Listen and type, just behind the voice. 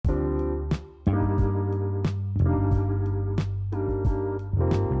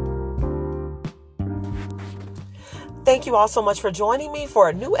thank you all so much for joining me for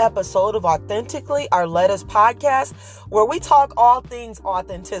a new episode of Authentically Arletta's podcast, where we talk all things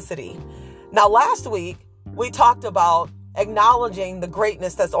authenticity. Now, last week, we talked about acknowledging the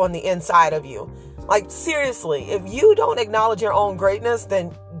greatness that's on the inside of you. Like, seriously, if you don't acknowledge your own greatness,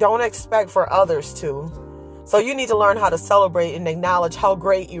 then don't expect for others to. So you need to learn how to celebrate and acknowledge how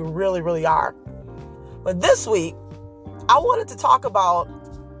great you really, really are. But this week, I wanted to talk about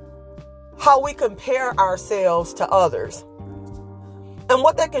how we compare ourselves to others and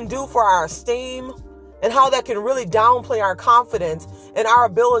what that can do for our esteem and how that can really downplay our confidence and our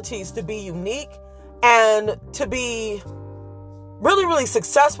abilities to be unique and to be really, really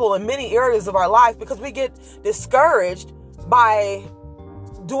successful in many areas of our life, because we get discouraged by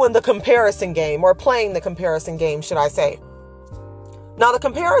doing the comparison game, or playing the comparison game, should I say. Now, the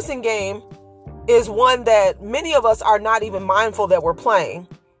comparison game is one that many of us are not even mindful that we're playing.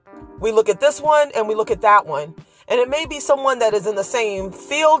 We look at this one and we look at that one. And it may be someone that is in the same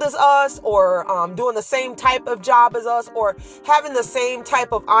field as us, or doing the same type of job as us, or having the same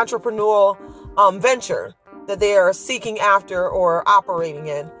type of entrepreneurial venture that they are seeking after or operating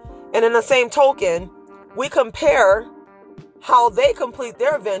in. And in the same token, we compare how they complete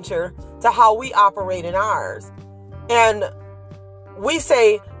their venture to how we operate in ours. And we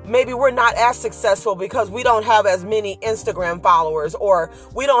say, maybe we're not as successful because we don't have as many Instagram followers, or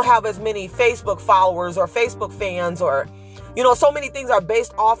we don't have as many Facebook followers or Facebook fans, or, so many things are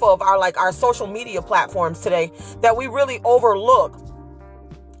based off of our social media platforms today that we really overlook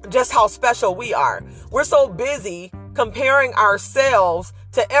just how special we are. We're so busy comparing ourselves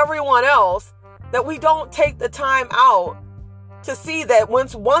to everyone else that we don't take the time out to see that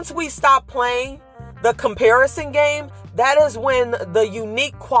once we stop playing the comparison game, that is when the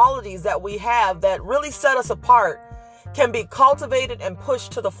unique qualities that we have that really set us apart can be cultivated and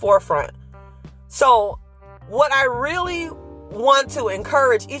pushed to the forefront. So what I really want to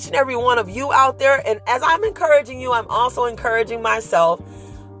encourage each and every one of you out there, and as I'm encouraging you, I'm also encouraging myself,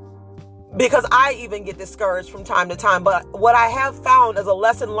 because I even get discouraged from time to time. But what I have found as a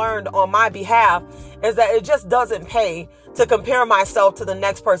lesson learned on my behalf is that it just doesn't pay to compare myself to the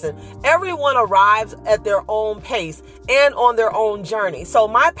next person. Everyone arrives at their own pace and on their own journey. So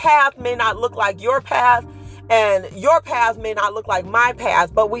my path may not look like your path, and your path may not look like my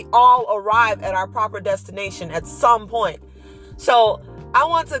path, but we all arrive at our proper destination at some point. So I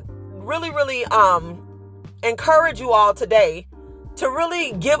want to really, really encourage you all today to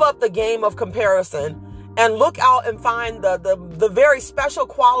really give up the game of comparison and look out and find the very special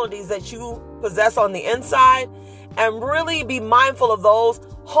qualities that you possess on the inside, and really be mindful of those,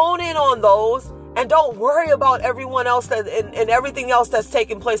 hone in on those, and don't worry about everyone else and everything else that's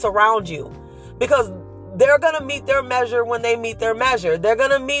taking place around you, because they're going to meet their measure when they meet their measure. They're going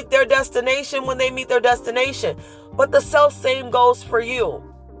to meet their destination when they meet their destination. But the self-same goes for you.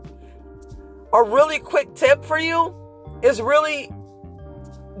 A really quick tip for you is really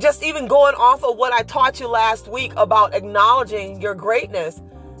just even going off of what I taught you last week about acknowledging your greatness.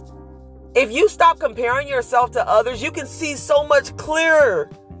 If you stop comparing yourself to others, you can see so much clearer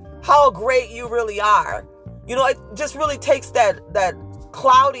how great you really are. It just really takes that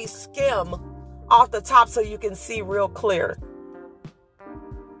cloudy skim off the top so you can see real clear.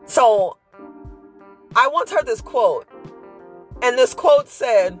 So I once heard this quote, and this quote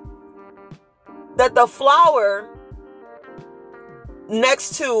said that the flower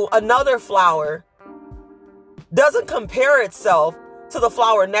next to another flower doesn't compare itself to the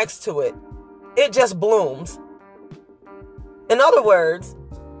flower next to it. It just blooms. In other words,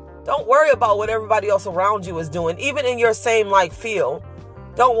 don't worry about what everybody else around you is doing, even in your same field.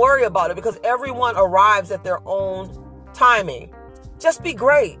 Don't worry about it, because everyone arrives at their own timing. Just be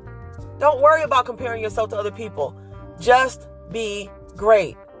great. Don't worry about comparing yourself to other people. Just be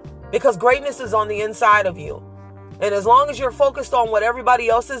great, because greatness is on the inside of you. And as long as you're focused on what everybody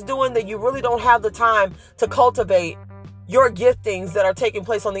else is doing, then you really don't have the time to cultivate your giftings that are taking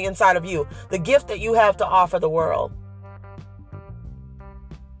place on the inside of you, the gift that you have to offer the world.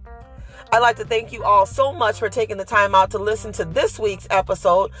 I'd like to thank you all so much for taking the time out to listen to this week's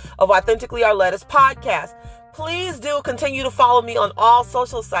episode of Authentically Arletta's podcast. Please do continue to follow me on all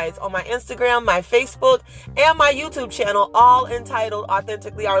social sites, on my Instagram, my Facebook, and my YouTube channel, all entitled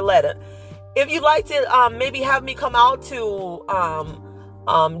Authentically Arletta. If you'd like to maybe have me come out to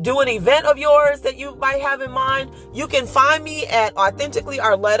do an event of yours that you might have in mind, you can find me at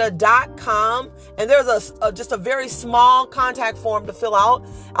authenticallyarletta.com, and there's just a very small contact form to fill out.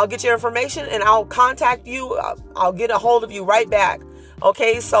 I'll get your information and I'll contact you. I'll get a hold of you right back.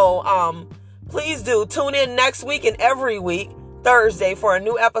 Okay, so please do tune in next week and every week, Thursday, for a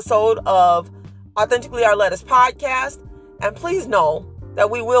new episode of Authentically Our Lettuce podcast. And please know that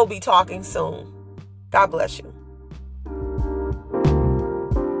we will be talking soon. God bless you.